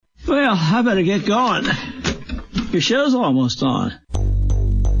Well, I better get going. Your show's almost on.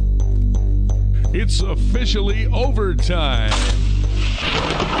 It's officially overtime.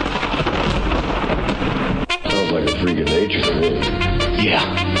 Sounds like a freak of nature to me.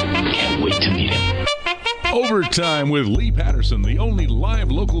 Yeah, can't wait to meet him. Overtime with Lee Patterson, the only live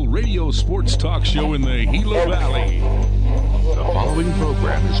local radio sports talk show in the Gila Valley. The following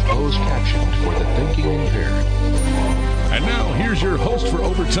program is closed captioned for the thinking impaired. And now, here's your host for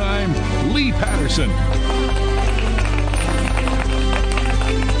Overtime, Lee Patterson. Is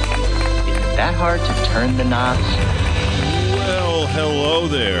it that hard to turn the knobs? Well, hello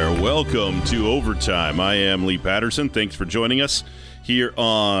there. Welcome to Overtime. I am Lee Patterson. Thanks for joining us here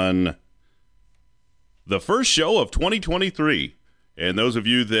on the first show of 2023. And those of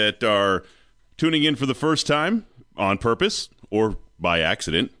you that are tuning in for the first time on purpose or by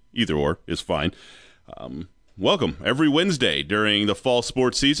accident, either or is fine. Welcome. Every Wednesday during the fall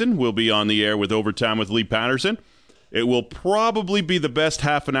sports season, we'll be on the air with Overtime with Lee Patterson. It will probably be the best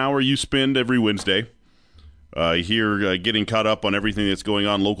half an hour you spend every Wednesday here getting caught up on everything that's going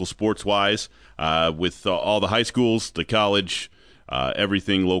on local sports-wise with all the high schools, the college,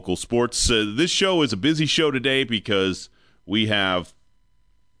 everything local sports. This show is a busy show today because we have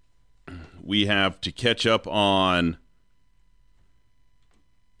to catch up on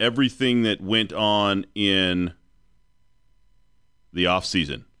everything that went on in the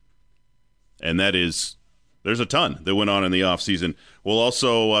offseason. And that is, there's a ton that went on in the offseason. We'll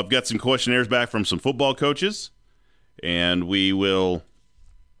also, I've got some questionnaires back from some football coaches, and we will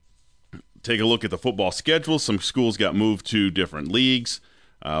take a look at the football schedule. Some schools got moved to different leagues.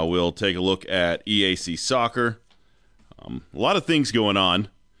 We'll take a look at EAC soccer. A lot of things going on.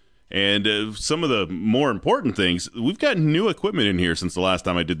 And some of the more important things, we've got new equipment in here since the last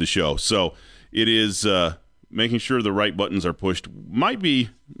time I did the show. So it is making sure the right buttons are pushed. Might be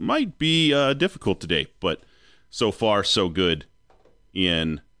difficult today, but so far so good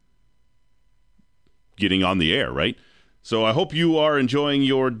in getting on the air, right? So I hope you are enjoying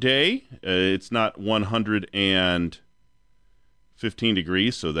your day. It's not 115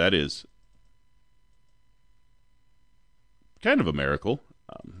 degrees, so that is kind of a miracle.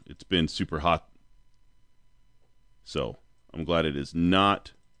 It's been super hot, so I'm glad it is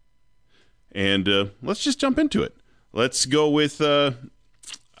not. And let's just jump into it. Let's go with I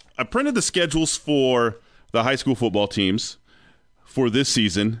printed the schedules for the high school football teams for this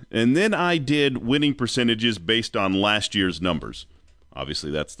season, and then I did winning percentages based on last year's numbers.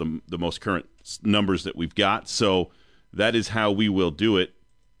 Obviously, that's the most current numbers that we've got, so that is how we will do it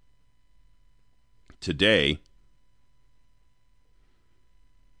today.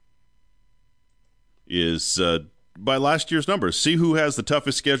 Is by last year's numbers. See who has the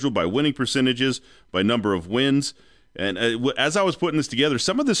toughest schedule by winning percentages, by number of wins. And as I was putting this together,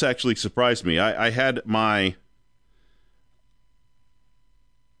 some of this actually surprised me. I had my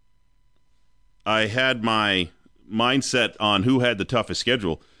mindset on who had the toughest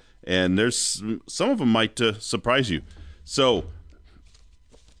schedule, and there's some of them might surprise you. So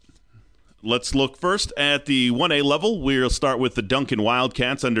let's look first at the 1A level. We'll start with the Duncan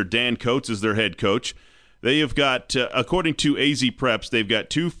Wildcats under Dan Coates as their head coach. They have got, according to AZ Preps, they've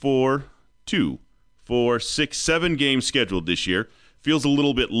got 7 games scheduled this year. Feels a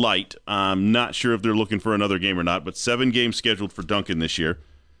little bit light. I'm not sure if they're looking for another game or not, but 7 games scheduled for Duncan this year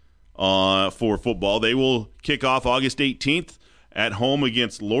for football. They will kick off August 18th at home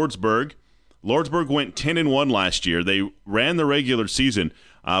against Lordsburg. Lordsburg went 10-1 last year. They ran the regular season,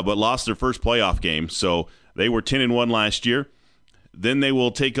 but lost their first playoff game. So they were 10-1 last year. Then they will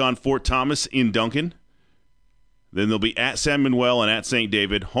take on Fort Thomas in Duncan. Then they'll be at San Manuel and at St.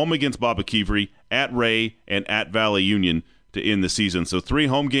 David, home against Baba-Kivri, at Ray, and at Valley Union to end the season. So 3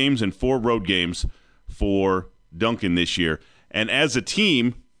 home games and 4 road games for Duncan this year. And as a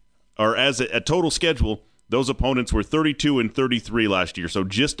team, or as a total schedule, those opponents were 32-33 last year, so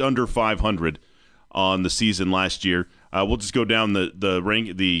just under 500 on the season last year. We'll just go down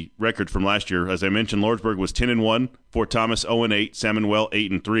the record from last year. As I mentioned, Lordsburg was 10-1, Fort Thomas 0-8, San Manuel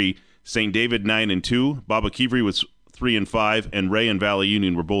 8-3, St. David 9-2, Baba-Kivri was 3-5, and Ray and Valley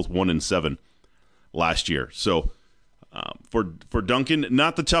Union were both 1-7 last year. So for Duncan,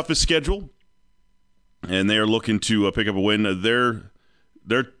 not the toughest schedule, and they are looking to pick up a win.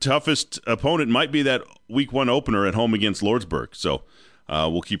 Their toughest opponent might be that Week 1 opener at home against Lordsburg. So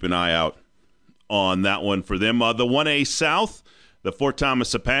we'll keep an eye out on that one for them. The 1A South, the Fort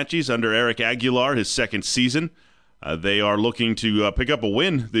Thomas Apaches under Eric Aguilar, his second season. They are looking to pick up a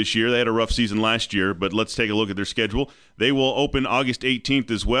win this year. They had a rough season last year, but let's take a look at their schedule. They will open August 18th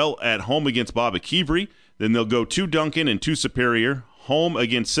as well at home against Baba-Kivri. Then they'll go to Duncan and to Superior, home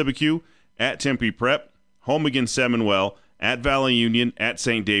against Sibique, at Tempe Prep, home against Seminole, at Valley Union, at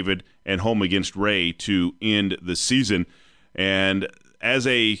St. David, and home against Ray to end the season. And as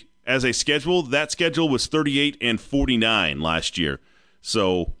a schedule, that schedule was 38 and 49 last year.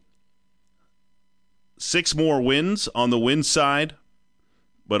 So 6 more wins on the win side,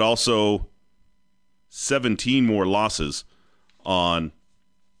 but also 17 more losses on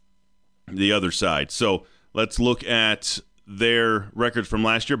the other side. So let's look at their records from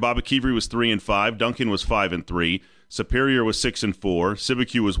last year. Bobakivri was 3 and 5. Duncan was 5 and 3. Superior was 6 and 4.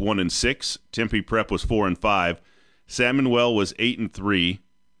 Sibique was 1 and 6. Tempe Prep was 4 and 5. Salmonwell was 8 and 3.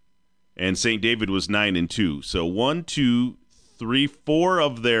 And St. David was 9 and 2. So 1, 2, 3, 4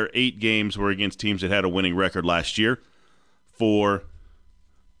 of their 8 games were against teams that had a winning record last year for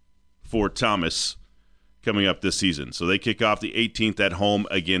Thomas coming up this season. So they kick off the 18th at home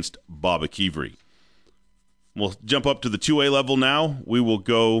against Bobakivri. We'll jump up to the 2A level now. We will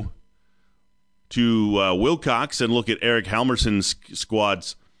go to Wilcox and look at Eric Halmerson's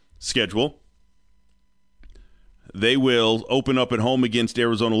squad's schedule. They will open up at home against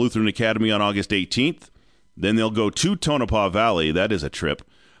Arizona Lutheran Academy on August 18th. Then they'll go to Tonopah Valley. That is a trip.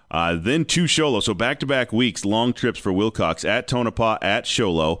 Then to Show Low. So back-to-back weeks, long trips for Wilcox at Tonopah, at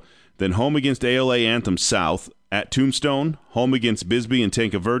Show Low. Then home against ALA Anthem South, at Tombstone, home against Bisbee and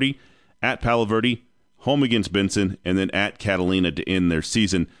Tanca Verde, at Palo Verde, home against Benson, and then at Catalina to end their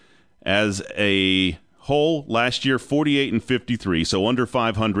season. As a whole, last year, 48 and 53, so under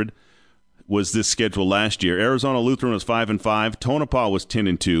 500 was this schedule last year. Arizona Lutheran was 5 and 5. Tonopah was 10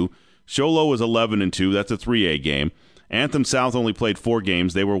 and 2. Show Low was 11 and 2. That's a 3A game. Anthem South only played 4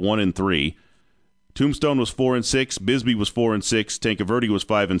 games. They were 1 and 3. Tombstone was 4 and 6. Bisbee was 4 and 6. Tanca Verde was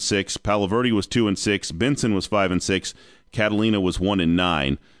 5 and 6. Palo Verde was 2 and 6. Benson was 5 and 6. Catalina was 1 and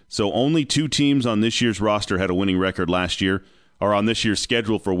 9. So only 2 teams on this year's roster had a winning record last year, or on this year's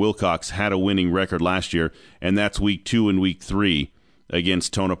schedule for Wilcox had a winning record last year, and that's week 2 and week 3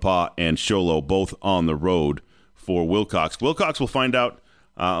 against Tonopah and Show Low, both on the road for Wilcox. Wilcox will find out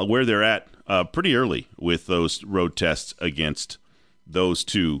where they're at pretty early with those road tests against those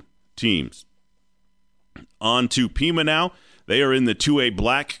 2 teams. On to Pima now. They are in the 2A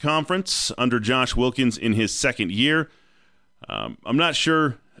Black Conference under Josh Wilkins in his second year. I'm not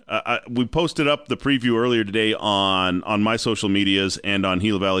sure. We posted up the preview earlier today on my social medias and on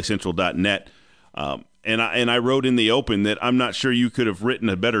GilaValleyCentral.net. And I wrote in the open that I'm not sure you could have written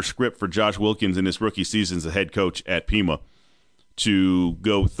a better script for Josh Wilkins in his rookie season as the head coach at Pima to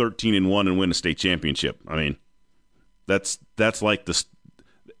go 13 and 1 and win a state championship. I mean, that's like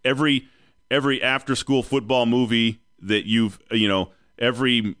every after school football movie that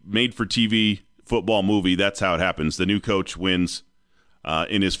every made for TV football movie. That's how it happens. The new coach wins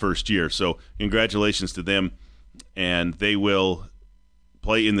in his first year. So congratulations to them, and they will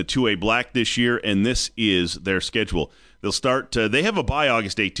play in the 2A Black this year, and this is their schedule. They'll start. They have a bye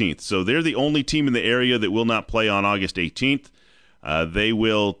August 18th, so they're the only team in the area that will not play on August 18th. They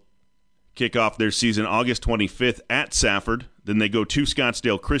will kick off their season August 25th at Safford. Then they go to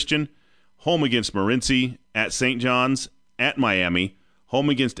Scottsdale Christian, home against Morenci, at St. John's, at Miami, home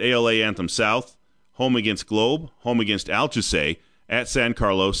against ALA Anthem South, home against Globe, home against Alchese, at San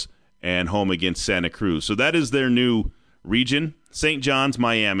Carlos, and home against Santa Cruz. So that is their new region: St. John's,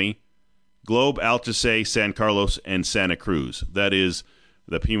 Miami, Globe, Alchese, San Carlos, and Santa Cruz. That is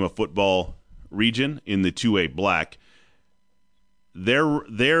the Pima football region in the 2A Black.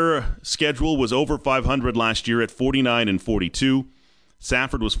 Their schedule was over 500 last year at 49 and 42.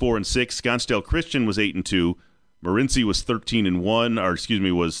 Safford was 4 and 6. Scottsdale Christian was 8 and 2. Morenci was 13 and 1,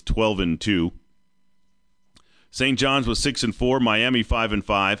 was 12 and 2. St. John's was 6 and 4. Miami 5 and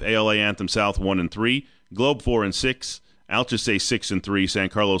 5. ALA Anthem South 1 and 3. Globe 4 and 6. Alchese 6 and 3. San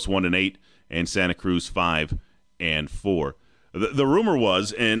Carlos 1 and 8, and Santa Cruz 5 and 4. The rumor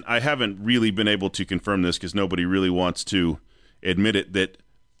was, and I haven't really been able to confirm this because nobody really wants to admit it, that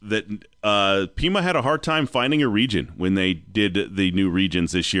Pima had a hard time finding a region when they did the new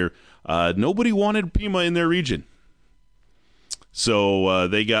regions this year. Nobody wanted Pima in their region, so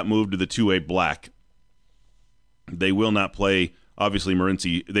they got moved to the 2A Black. They will not play, obviously,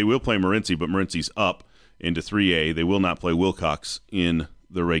 Morenci. They will play Morenci, but Morenci's up into 3A. They will not play Wilcox in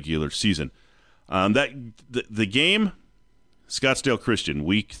the regular season. The game, Scottsdale Christian,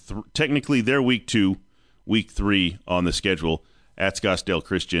 technically they're week 2, week 3 on the schedule at Scottsdale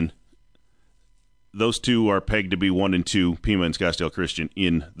Christian. Those two are pegged to be 1 and 2, Pima and Scottsdale Christian,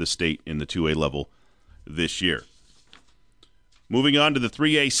 in the state in the 2A level this year. Moving on to the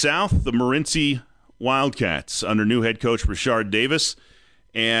 3A South, the Morenci Wildcats under new head coach Richard Davis.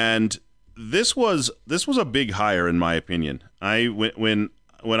 And this was a big hire in my opinion. When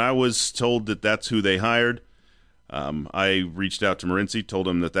I was told that that's who they hired, I reached out to Morency, told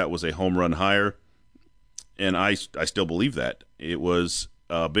him that was a home run hire, and I still believe that. It was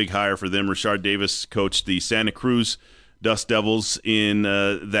a big hire for them. Rashard Davis coached the Santa Cruz Dust Devils in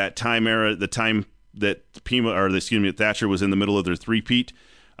that time era, the time that Thatcher was in the middle of their three-peat.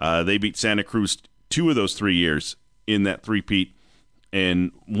 They beat Santa Cruz 2 of those 3 years in that three-peat,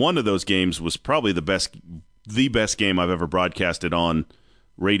 and one of those games was probably the best game I've ever broadcasted on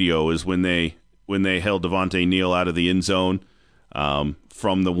radio, is when they held Devontae Neal out of the end zone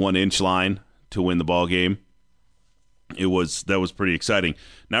from the 1-inch line to win the ball game. That was pretty exciting.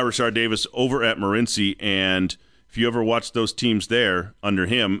 Now Rashard Davis over at Morency, and if you ever watch those teams there under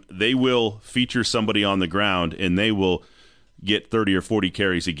him, they will feature somebody on the ground, and they will get 30 or 40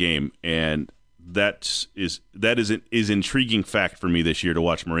 carries a game, and that is an intriguing fact for me this year to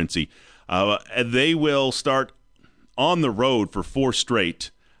watch Morency. They will start on the road for 4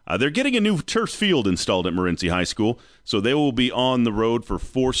 straight. They're getting a new turf field installed at Morency High School, so they will be on the road for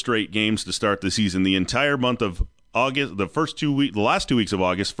 4 straight games to start the season. The entire month of August, the last 2 weeks of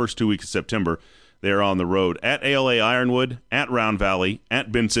August, first 2 weeks of September, they're on the road at ALA Ironwood, at Round Valley,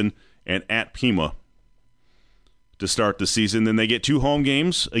 at Benson, and at Pima to start the season. Then they get 2 home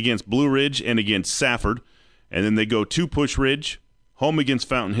games against Blue Ridge and against Safford, and then they go to Push Ridge, home against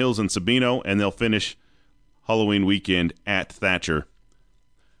Fountain Hills and Sabino, and they'll finish Halloween weekend at Thatcher.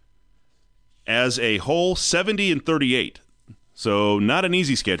 As a whole, 70-38, so not an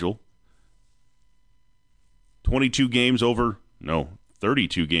easy schedule. 32 games over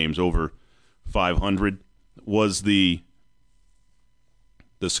 500 was the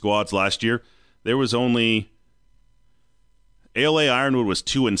squads last year. There was only ALA Ironwood was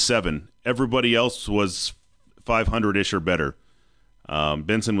 2-7. Everybody else was 500-ish or better.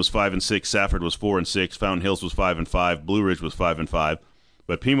 Benson was 5-6. Safford was 4-6. Fountain Hills was 5-5. Blue Ridge was 5-5.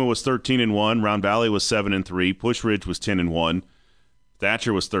 But Pima was 13-1. Round Valley was 7-3. Push Ridge was 10-1.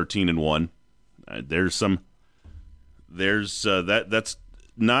 Thatcher was 13-1. That's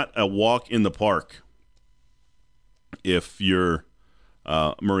not a walk in the park if you're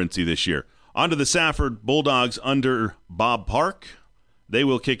Morency this year. On to the Safford Bulldogs under Bob Park. They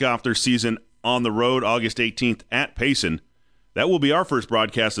will kick off their season on the road August 18th at Payson. That will be our first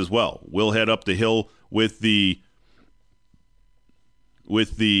broadcast as well. We'll head up the hill with the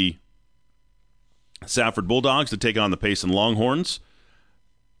Safford Bulldogs to take on the Payson Longhorns.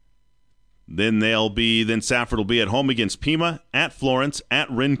 Then Safford will be at home against Pima, at Florence, at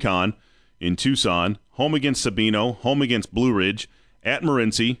Rincon in Tucson, home against Sabino, home against Blue Ridge, at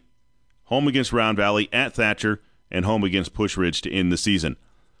Morency, home against Round Valley, at Thatcher, and home against Push Ridge to end the season.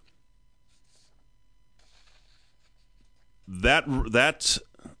 That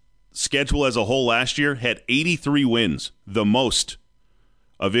schedule as a whole last year had 83 wins, the most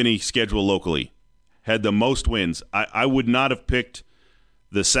of any schedule locally. Had the most wins. I would not have picked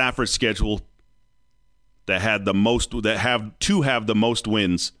the Safford schedule that have the most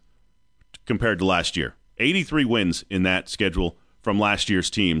wins compared to last year. 83 wins in that schedule from last year's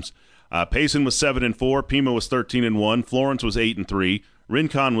teams. Payson was 7-4, Pima was 13-1, Florence was 8-3,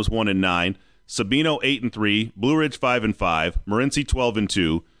 Rincon was 1-9, Sabino 8-3, Blue Ridge 5-5, Morency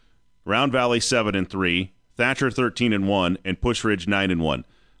 12-2, Round Valley 7-3, Thatcher 13-1, and Push Ridge 9-1.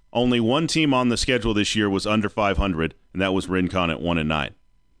 Only one team on the schedule this year was under 500, and that was Rincon at 1-9.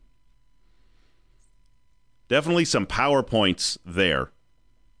 Definitely some power points there,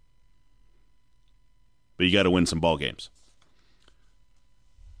 but you got to win some ball games.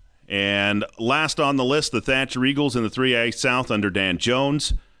 And last on the list, the Thatcher Eagles in the 3A South under Dan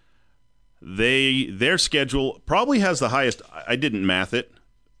Jones. Their schedule probably has the highest. I didn't math it,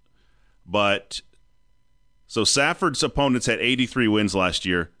 but so Safford's opponents had 83 wins last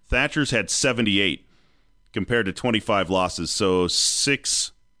year. Thatcher's had 78 compared to 25 losses. So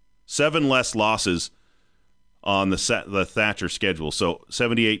 7 less losses on the Thatcher schedule. So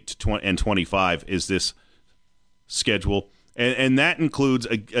 78 and 25 is this schedule. And that includes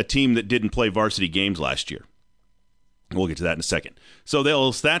a team that didn't play varsity games last year. We'll get to that in a second.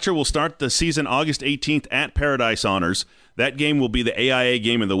 So Thatcher will start the season August 18th at Paradise Honors. That game will be the AIA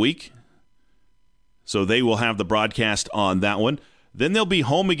game of the week. So they will have the broadcast on that one. Then they'll be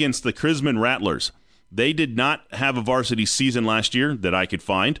home against the Crisman Rattlers. They did not have a varsity season last year that I could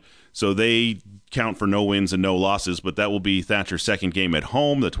find, so they count for no wins and no losses, but that will be Thatcher's second game at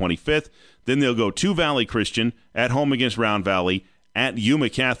home, the 25th. Then they'll go to Valley Christian, at home against Round Valley, at Yuma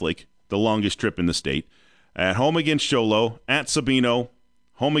Catholic, the longest trip in the state, at home against Cholo, at Sabino,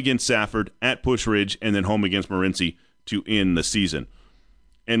 home against Safford, at Push Ridge, and then home against Morency to end the season.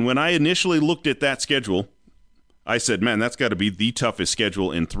 And when I initially looked at that schedule, I said, man, that's got to be the toughest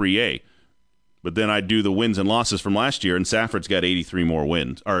schedule in 3A. But then I do the wins and losses from last year, and Safford's got 83 more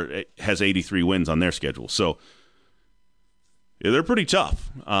wins, or has 83 wins on their schedule. So yeah, they're pretty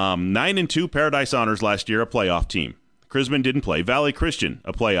tough. 9-2 Paradise Honors last year, a playoff team. Chrisman didn't play. Valley Christian,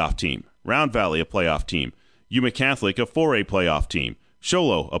 a playoff team. Round Valley, a playoff team. Yuma Catholic, a 4A playoff team.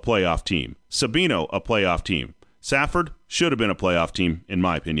 Sholo, a playoff team. Sabino, a playoff team. Safford should have been a playoff team, in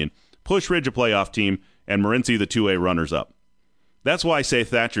my opinion. Push Ridge, a playoff team. And Morenci, the 2A runners-up. That's why I say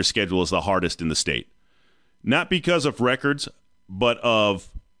Thatcher's schedule is the hardest in the state. Not because of records, but of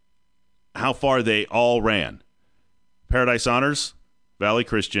how far they all ran. Paradise Honors, Valley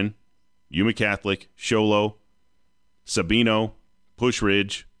Christian, Yuma Catholic, Sholo, Sabino, Push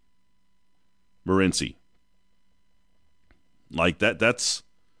Ridge, Morenci. Like that's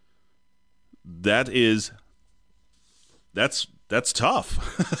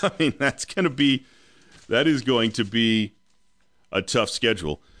tough. I mean, that is going to be a tough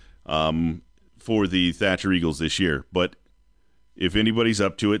schedule for the Thatcher Eagles this year. But if anybody's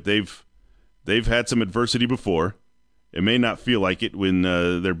up to it, they've had some adversity before. It may not feel like it when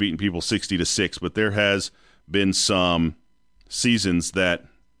they're beating people 60-6, but there has been some seasons that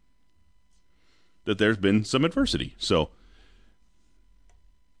there's been some adversity. So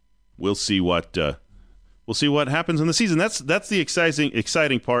we'll see what happens in the season. That's the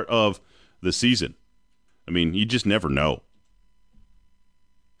exciting part of the season. I mean, you just never know.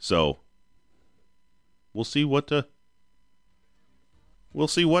 So we'll see what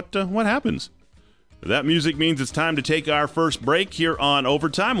happens. That music means it's time to take our first break here on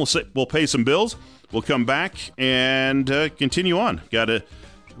Overtime. We'll pay some bills. We'll come back and continue on.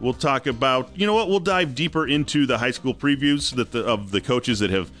 We'll talk about, you know what? We'll dive deeper into the high school previews of the coaches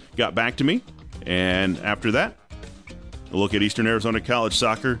that have got back to me. And after that, we'll look at Eastern Arizona College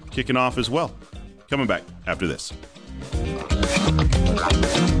soccer kicking off as well. Coming back after this.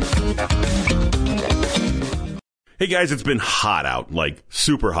 Hey guys, it's been hot out, like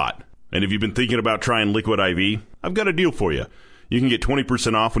super hot. And if you've been thinking about trying Liquid IV, I've got a deal for you. You can get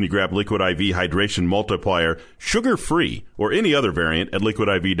 20% off when you grab Liquid IV Hydration Multiplier, sugar-free, or any other variant at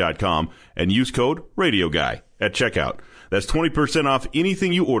liquidiv.com and use code RadioGuy at checkout. That's 20% off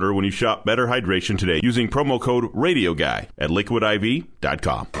anything you order when you shop Better Hydration today using promo code RadioGuy at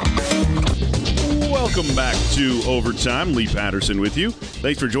liquidiv.com. Welcome back to Overtime. Lee Patterson with you.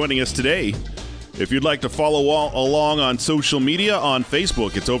 Thanks for joining us today. If you'd like to follow along on social media, on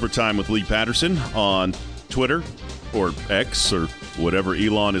Facebook, it's Overtime with Lee Patterson. On Twitter, or X, or whatever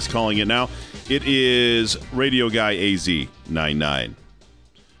Elon is calling it now, it is Radio Guy AZ99.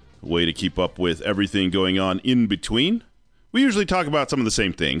 Way to keep up with everything going on in between. We usually talk about some of the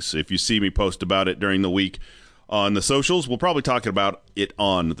same things. If you see me post about it during the week on the socials, we'll probably talk about it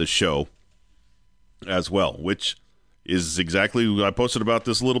on the show as well, which is exactly, I posted about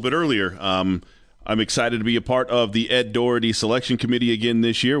this a little bit earlier. I'm excited to be a part of the Ed Doherty Selection Committee again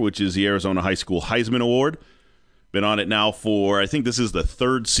this year, which is the Arizona High School Heisman Award. Been on it now for, I think this is the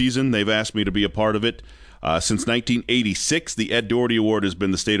third season they've asked me to be a part of it. Since 1986, the Ed Doherty Award has been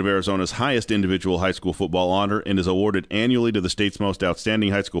the state of Arizona's highest individual high school football honor and is awarded annually to the state's most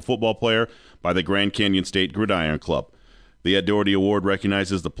outstanding high school football player by the Grand Canyon State Gridiron Club. The Ed Doherty Award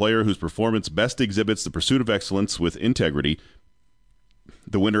recognizes the player whose performance best exhibits the pursuit of excellence with integrity.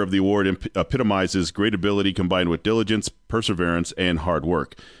 The winner of the award epitomizes great ability combined with diligence, perseverance, and hard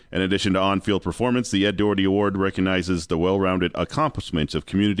work. In addition to on-field performance, the Ed Doherty Award recognizes the well-rounded accomplishments of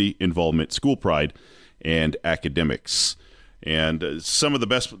community involvement, school pride, and academics. And some of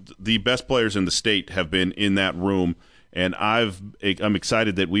the best players in the state have been in that room, and I'm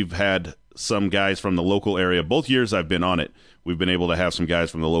excited that we've had some guys from the local area. Both years I've been on it, we've been able to have some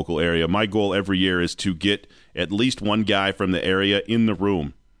guys from the local area. My goal every year is to get at least one guy from the area in the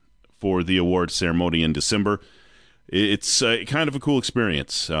room for the award ceremony in December. It's kind of a cool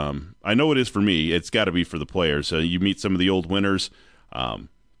experience. I know it is for me. It's got to be for the players. You meet some of the old winners.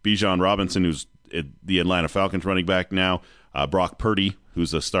 Bijan Robinson, who's the Atlanta Falcons running back now. Brock Purdy,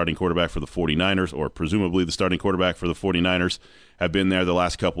 who's the starting quarterback for the 49ers, or presumably the starting quarterback for the 49ers, have been there the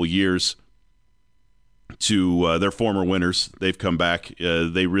last couple years. To their former winners, they've come back.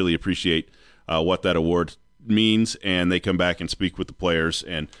 They really appreciate what that award means, and they come back and speak with the players,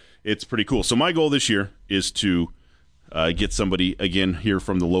 and it's pretty cool. So my goal this year is to get somebody again here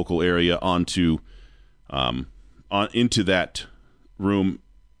from the local area into that room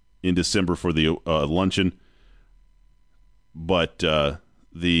in December for the luncheon. But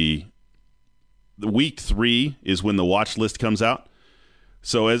the week 3 is when the watch list comes out.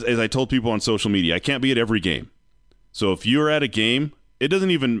 So as I told people on social media, I can't be at every game. So if you're at a game it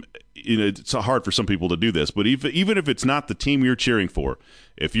doesn't even, it's hard for some people to do this, but even if it's not the team you're cheering for,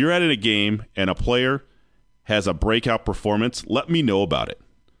 if you're at a game and a player has a breakout performance, let me know about it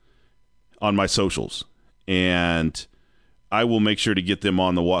on my socials, and I will make sure to get them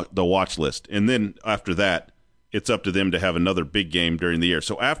on the watch list. And then after that, it's up to them to have another big game during the year.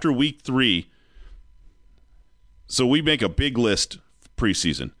 So after week 3, so we make a big list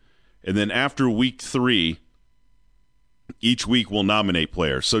preseason, and then after week 3, each week we'll nominate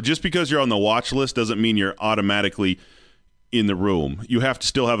players. So just because you're on the watch list doesn't mean you're automatically in the room. You have to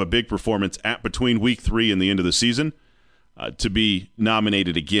still have a big performance between week 3 and the end of the season to be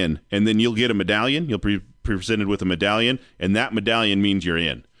nominated again. And then you'll get a medallion. You'll be presented with a medallion, and that medallion means you're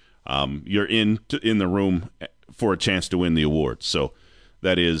in. You're in the room for a chance to win the award. So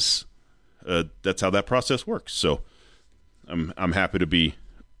that's how that process works. So I'm happy to be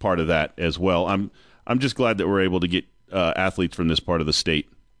part of that as well. I'm just glad that we're able to get athletes from this part of the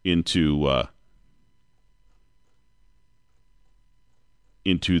state into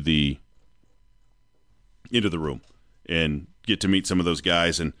the room and get to meet some of those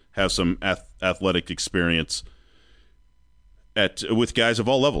guys and have some athletic experience with guys of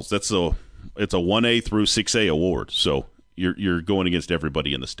all levels. It's a 1A through 6A award, so you're going against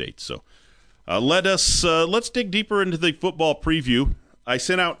everybody in the state. So let's dig deeper into the football preview. I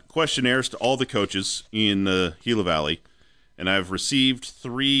sent out questionnaires to all the coaches in the Gila Valley, and I've received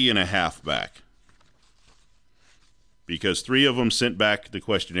 3.5 back. Because 3 of them sent back the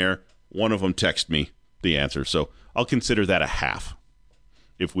questionnaire, 1 of them texted me the answer. So I'll consider that a half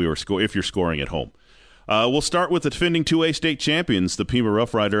if you're scoring at home. We'll start with the defending 2A state champions, the Pima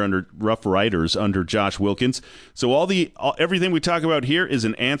Rough Riders under Josh Wilkins. So everything we talk about here is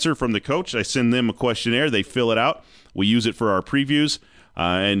an answer from the coach. I send them a questionnaire. They fill it out. We use it for our previews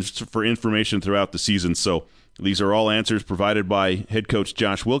and for information throughout the season. So these are all answers provided by head coach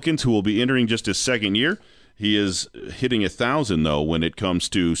Josh Wilkins, who will be entering just his second year. He is hitting 1,000, though, when it comes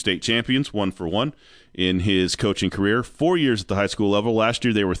to state champions, 1 for 1 in his coaching career. 4 years at the high school level. Last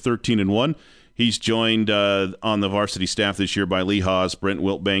year they were 13-1. He's joined on the varsity staff this year by Lee Haas, Brent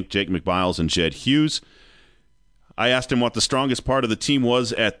Wiltbank, Jake McBiles, and Jed Hughes. I asked him what the strongest part of the team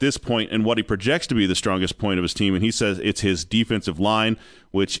was at this point and what he projects to be the strongest point of his team, and he says it's his defensive line,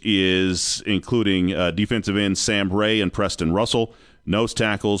 which is including defensive ends Sam Ray and Preston Russell, nose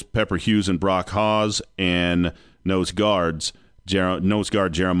tackles Pepper Hughes and Brock Hawes, and nose guard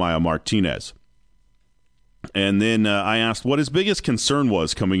Jeremiah Martinez. And then I asked what his biggest concern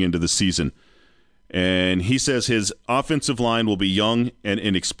was coming into the season, and he says his offensive line will be young and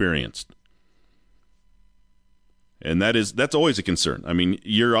inexperienced. And that's always a concern. I mean,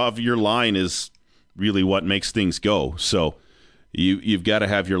 your line is really what makes things go. So you've got to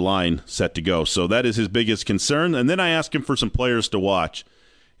have your line set to go. So that is his biggest concern. And then I asked him for some players to watch.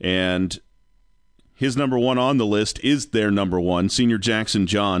 And his number 1 on the list is their number 1, senior Jackson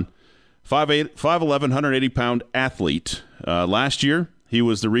John, 5'11", 180-pound athlete. Last year, he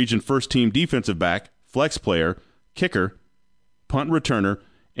was the region first-team defensive back, flex player, kicker, punt returner,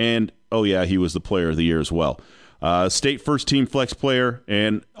 and, he was the player of the year as well. State first-team flex player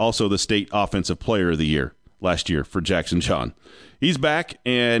and also the state offensive player of the year last year for Jackson John. He's back,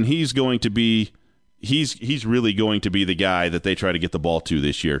 and he's really going to be the guy that they try to get the ball to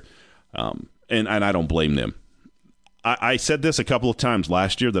this year, and I don't blame them. I said this a couple of times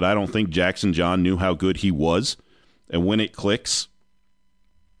last year that I don't think Jackson John knew how good he was, and when it clicks,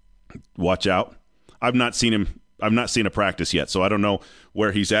 watch out. I've not seen a practice yet, so I don't know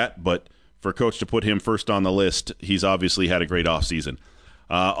where he's at, but for coach to put him first on the list, he's obviously had a great offseason.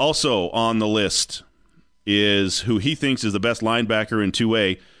 Also on the list is who he thinks is the best linebacker in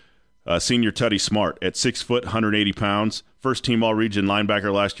 2A, senior Tutty Smart at 6 foot, 180 pounds. First-team All-Region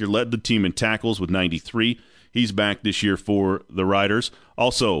linebacker last year, led the team in tackles with 93. He's back this year for the Riders.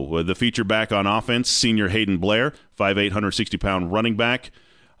 Also, the feature back on offense, senior Hayden Blair, 5'8", 160-pound running back.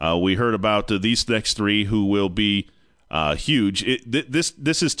 We heard about these next 3 who will be huge.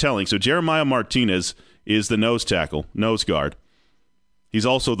 This is telling. So Jeremiah Martinez is the nose guard. He's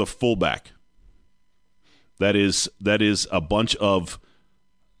also the fullback. That is a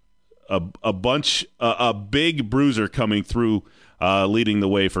big bruiser coming through, leading the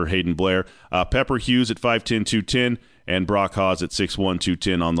way for Hayden Blair. Pepper Hughes at 5'10", 210, and Brock Hawes at 6'1",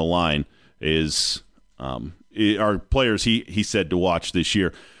 210 on the line are players he said to watch this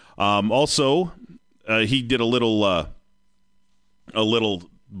year. Also, he did a little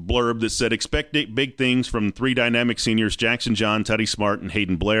blurb that said, expect big things from 3 dynamic seniors, Jackson John, Tutty Smart, and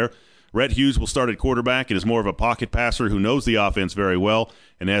Hayden Blair. Rhett Hughes will start at quarterback and is more of a pocket passer who knows the offense very well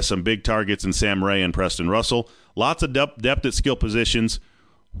and has some big targets in Sam Ray and Preston Russell. Lots of depth at skill positions,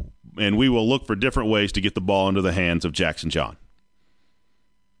 and we will look for different ways to get the ball into the hands of Jackson John.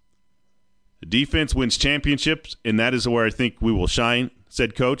 The defense wins championships, and that is where I think we will shine,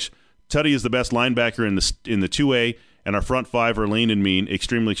 said Coach. Tutty is the best linebacker in the 2A, and our front five are lean and mean,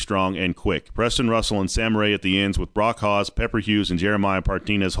 extremely strong and quick. Preston Russell and Sam Ray at the ends with Brock Hawes, Pepper Hughes, and Jeremiah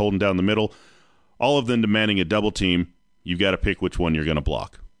Martinez holding down the middle, all of them demanding a double team. You've got to pick which one you're going to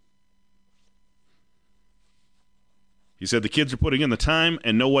block. He said the kids are putting in the time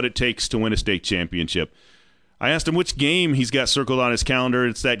and know what it takes to win a state championship. I asked him which game he's got circled on his calendar.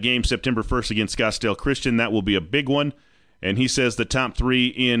 It's that game September 1st against Scottsdale Christian. That will be a big one. And he says the top three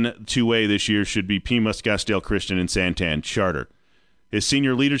in 2A this year should be Pima, Scottsdale Christian, and Santan Charter. His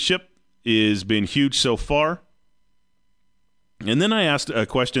senior leadership has been huge so far. And then I asked a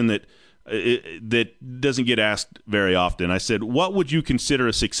question that doesn't get asked very often. I said, what would you consider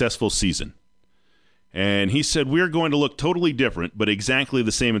a successful season? And he said, we're going to look totally different, but exactly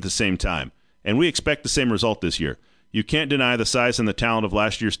the same at the same time. And we expect the same result this year. You can't deny the size and the talent of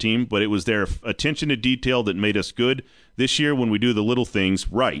last year's team, but it was their attention to detail that made us good. This year, when we do the little things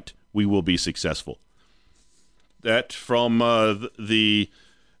right, we will be successful. That from the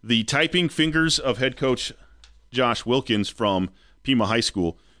typing fingers of head coach Josh Wilkins from Pima High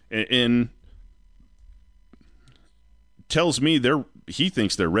School, and tells me he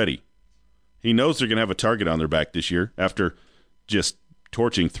thinks they're ready. He knows they're going to have a target on their back this year after just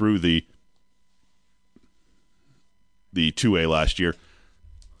torching through the 2A last year.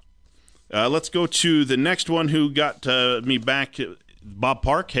 Let's go to the next one who got me back. Bob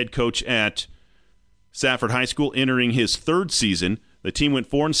Park, head coach at Safford High School, entering his third season. The team went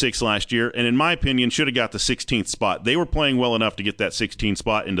 4-6 last year, and in my opinion, should have got the 16th spot. They were playing well enough to get that 16th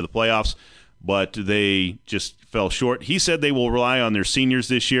spot into the playoffs, but they just fell short. He said they will rely on their seniors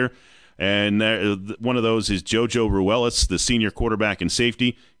this year, and one of those is JoJo Ruelas, the senior quarterback and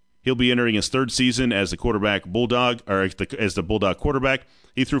safety. He'll be entering his third season as the as the Bulldog quarterback.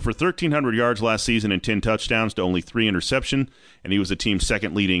 He threw for 1,300 yards last season and 10 touchdowns to only 3 interceptions, and he was the team's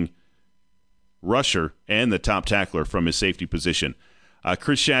second leading rusher and the top tackler from his safety position.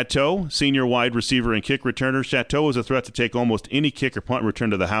 Chris Chateau, senior wide receiver and kick returner. Chateau was a threat to take almost any kick or punt return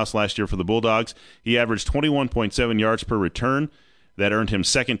to the house last year for the Bulldogs. He averaged 21.7 yards per return. That earned him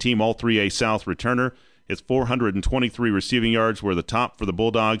second team All-3A South returner. His 423 receiving yards were the top for the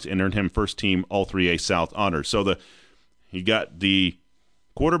Bulldogs and earned him first team All-3A South honors. So he got the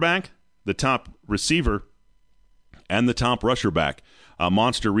quarterback, the top receiver, and the top rusher back.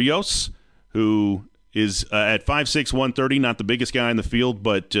 Monster Rios, who is at 5'6", 130, not the biggest guy in the field,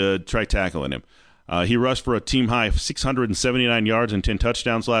 but try tackling him. He rushed for a team-high of 679 yards and 10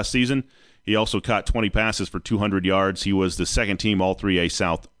 touchdowns last season. He also caught 20 passes for 200 yards. He was the second-team All-3A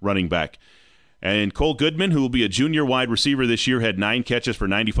South running back. And Cole Goodman, who will be a junior wide receiver this year, had 9 catches for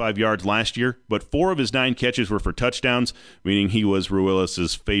 95 yards last year, but 4 of his 9 catches were for touchdowns, meaning he was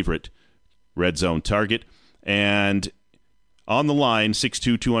Ruelas' favorite red zone target. And on the line,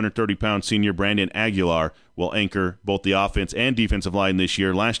 6'2", 230-pound senior Brandon Aguilar will anchor both the offense and defensive line this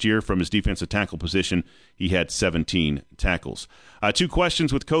year. Last year, from his defensive tackle position, he had 17 tackles. 2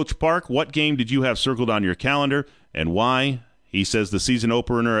 questions with Coach Park. What game did you have circled on your calendar, and why? He says the season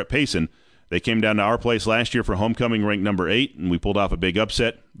opener at Payson. They came down to our place last year for homecoming, ranked number 8, and we pulled off a big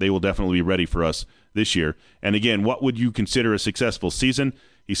upset. They will definitely be ready for us this year. And again, what would you consider a successful season?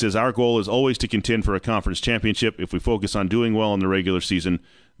 He says our goal is always to contend for a conference championship. If we focus on doing well in the regular season,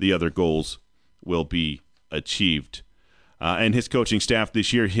 the other goals will be achieved. And his coaching staff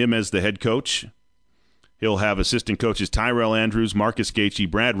this year, him as the head coach, he'll have assistant coaches Tyrell Andrews, Marcus Gaethje,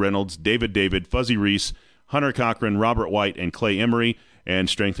 Brad Reynolds, David, Fuzzy Reese, Hunter Cochran, Robert White, and Clay Emery. And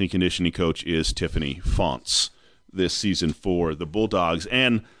strength and conditioning coach is Tiffany Fonts this season for the Bulldogs.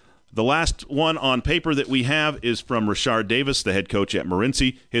 And the last one on paper that we have is from Rashard Davis, the head coach at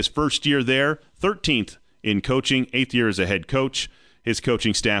Morenci. His first year there, 13th in coaching, 8th year as a head coach. His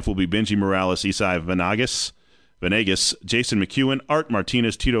coaching staff will be Benji Morales, Isai Venegas, Jason McEwen, Art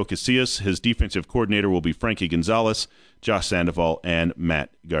Martinez, Tito Casillas. His defensive coordinator will be Frankie Gonzalez, Josh Sandoval, and Matt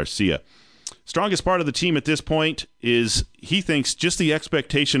Garcia. Strongest part of the team at this point is he thinks just the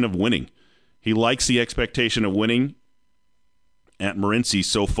expectation of winning. He likes the expectation of winning at Morenci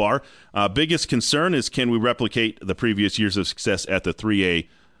so far. Biggest concern is can we replicate the previous years of success at the 3A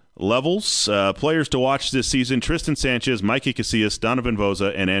levels? Players to watch this season, Tristan Sanchez, Mikey Casillas, Donovan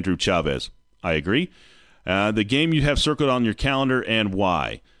Voza, and Andrew Chavez. I agree. The game you have circled on your calendar and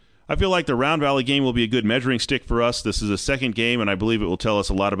why. I feel like the Round Valley game will be a good measuring stick for us. This is a second game, and I believe it will tell us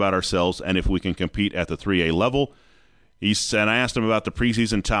a lot about ourselves and if we can compete at the 3A level. He said, I asked him about the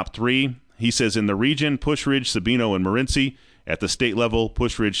preseason top three. He says in the region, Push Ridge, Sabino, and Morenci. At the state level,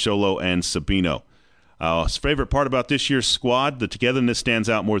 Push Ridge, Solo, and Sabino. His favorite part about this year's squad, the togetherness stands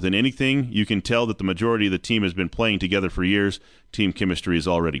out more than anything. You can tell that the majority of the team has been playing together for years. Team chemistry is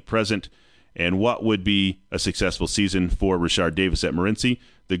already present. And what would be a successful season for Richard Davis at Morenci?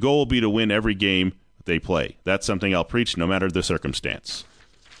 The goal will be to win every game they play. That's something I'll preach no matter the circumstance.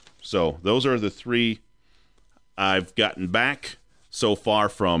 So those are the three I've gotten back so far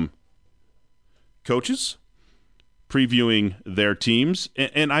from coaches previewing their teams.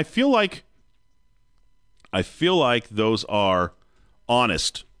 And I feel like those are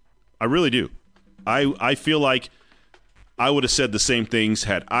honest. I really do. I feel like I would have said the same things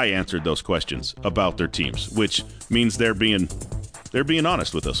had I answered those questions about their teams, which means they're being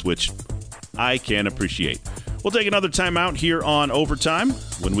honest with us, which I can appreciate. We'll take another timeout here on Overtime.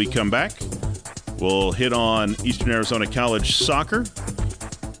 When we come back, we'll hit on Eastern Arizona College soccer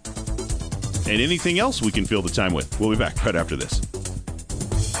and anything else we can fill the time with. We'll be back right after this.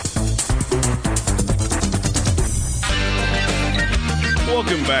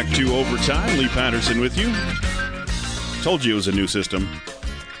 Welcome back to Overtime. Lee Patterson with you. Told you it was a new system.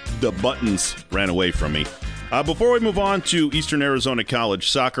 The buttons ran away from me. Before we move on to Eastern Arizona College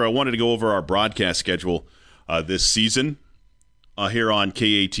soccer, I wanted to go over our broadcast schedule this season here on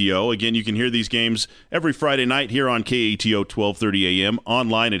KATO. Again, you can hear these games every Friday night here on KATO 12:30 a.m.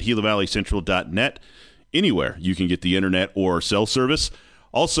 online at GilaValleyCentral.net. Anywhere you can get the internet or cell service.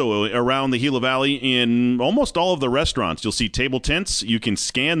 Also, around the Gila Valley, in almost all of the restaurants, you'll see table tents. You can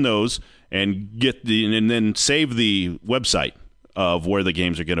scan those and then save the website of where the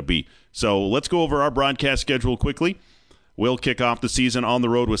games are going to be. So let's go over our broadcast schedule quickly. We'll kick off the season on the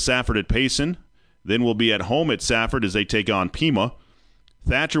road with Safford at Payson. Then we'll be at home at Safford as they take on Pima.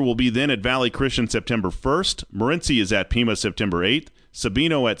 Thatcher will be then at Valley Christian September 1st. Morenci is at Pima September 8th.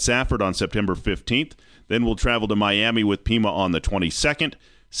 Sabino at Safford on September 15th. Then we'll travel to Miami with Pima on the 22nd.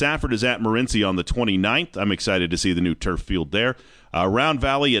 Safford is at Morenci on the 29th. I'm excited to see the new turf field there. Round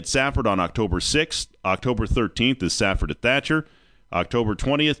Valley at Safford on October 6th. October 13th is Safford at Thatcher. October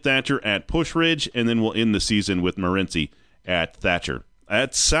 20th, Thatcher at Push Ridge. And then we'll end the season with Morenci at Thatcher.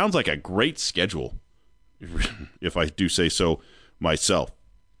 That sounds like a great schedule, if I do say so myself.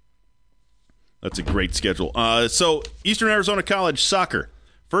 That's a great schedule. So Eastern Arizona College soccer.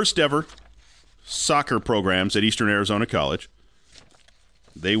 First ever soccer programs at Eastern Arizona College.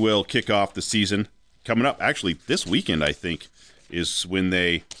 They will kick off the season coming up. Actually, this weekend, I think, is when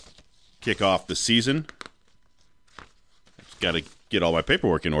they kick off the season. Got to get all my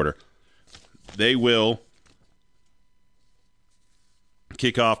paperwork in order. They will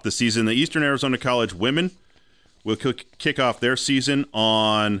kick off the season. The Eastern Arizona College women will kick off their season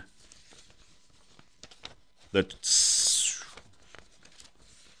on the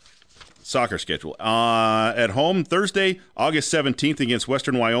soccer schedule. At home, Thursday, August 17th against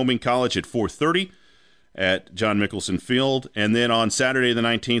Western Wyoming College at 4:30 at John Mickelson Field. And then on Saturday the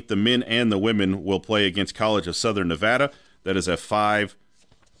 19th, the men and the women will play against College of Southern Nevada. That is a 5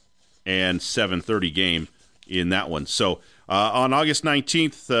 and 7:30 game in that one. So on August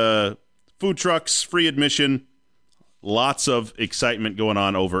 19th, food trucks, free admission, lots of excitement going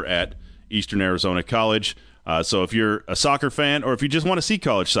on over at Eastern Arizona College. So if you're a soccer fan or if you just want to see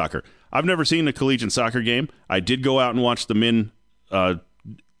college soccer, I've never seen a collegiate soccer game. I did go out and watch the men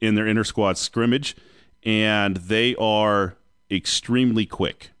in their inter-squad scrimmage, and they are extremely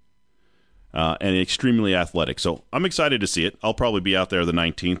quick and extremely athletic. So I'm excited to see it. I'll probably be out there the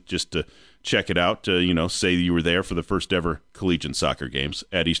 19th just to check it out, to say you were there for the first ever collegiate soccer games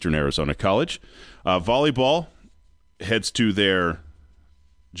at Eastern Arizona College. Volleyball heads to their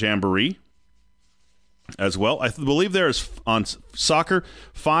jamboree as well. I believe there is on soccer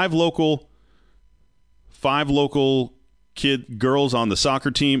five local kid girls on the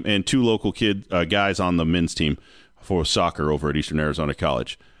soccer team and two local kid guys on the men's team for soccer over at Eastern Arizona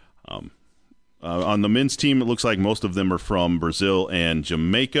College. On the men's team, it looks like most of them are from Brazil and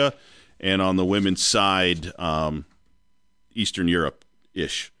Jamaica, and on the women's side, Eastern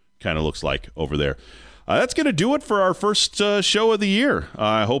Europe-ish kind of looks like over there. That's going to do it for our first show of the year.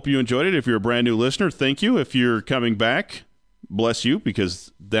 I hope you enjoyed it. If you're a brand new listener, thank you. If you're coming back, bless you,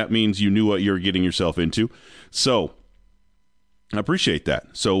 because that means you knew what you were getting yourself into. So I appreciate that.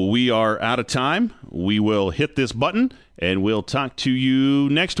 So we are out of time. We will hit this button, and we'll talk to you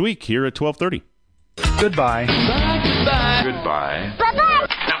next week here at 12:30. Goodbye. Goodbye. Goodbye. Bye-bye.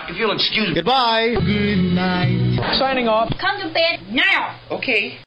 Now, if you'll excuse me. Goodbye. Good night. Signing off. Come to bed now. Okay.